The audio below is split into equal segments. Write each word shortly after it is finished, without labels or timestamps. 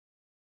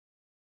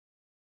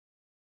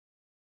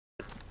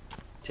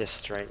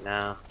Just right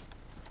now.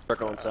 We're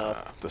going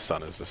south. The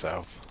sun is the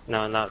south.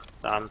 No, not.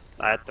 I'm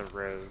at the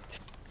road.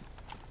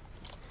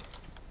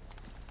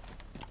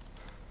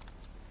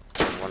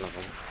 One of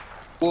them.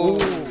 Whoa!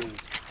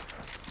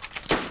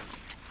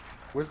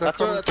 Where's that That's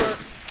coming her,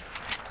 from?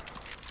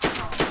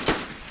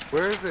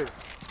 Where is it?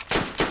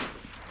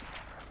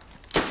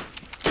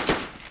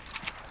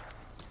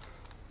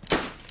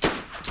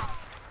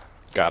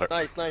 Got it.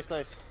 Nice, nice,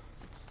 nice.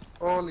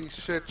 Holy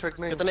shit, check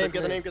name. Get the name, check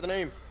get the name, get the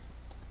name.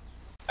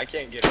 I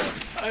can't get it.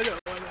 I don't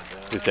wanna know.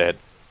 He's dead.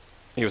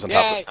 He was on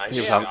Yeah, top of, he he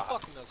was yeah. on, Shot.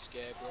 Fucking not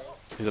scared, bro.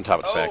 he's on top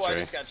of the Oh, I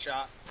factory. just got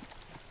shot.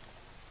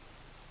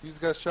 You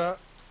just got shot?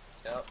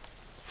 Yep.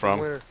 From?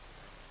 Where?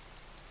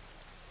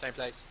 Same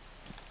place.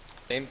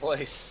 Same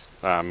place.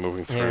 I'm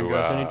moving Hang on, through,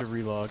 guys, I need to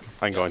relog.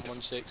 I'm going,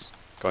 1-6.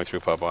 going through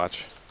pub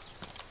watch.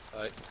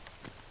 Right.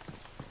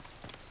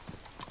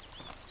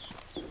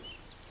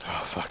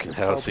 Oh, fucking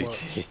hell, Pub CT.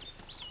 watch.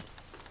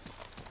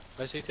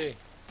 Where's CT?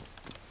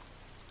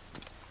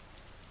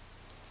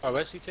 Oh,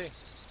 where's CT?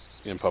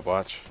 In pub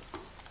watch.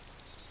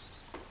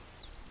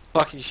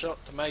 Fucking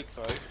shot to make,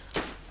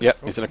 though. Yep,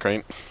 he's in a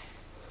crane.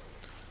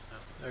 Oh,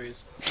 there he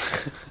is.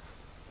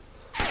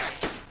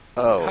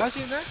 Oh. How's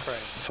he in that crane?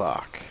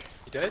 Fuck.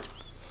 You dead?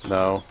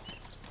 No.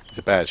 He's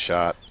a bad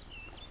shot.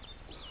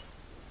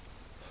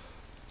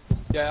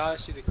 Yeah, I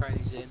see the crane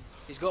he's in.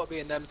 He's got to be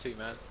in them two,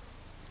 man.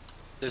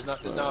 There's no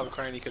other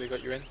crane he could have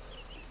got you in.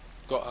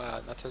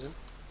 Got, that doesn't.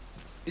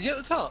 Is he at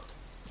the top?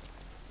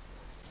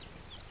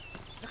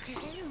 Look at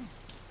him!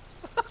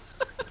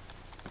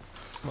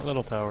 My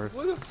little tower.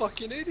 What a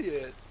fucking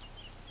idiot!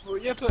 Well,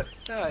 yeah, but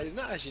no, he's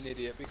not actually an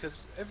idiot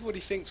because everybody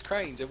thinks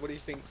cranes. Everybody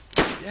thinks,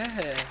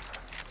 yeah.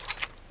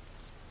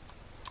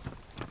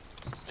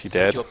 Is he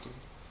dead? Dropped him.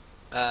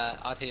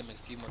 I'd hit him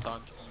a few more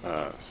times.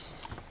 I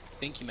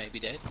think he may be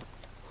dead.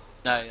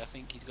 No, I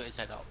think he's got his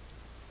head up.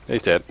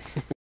 He's dead.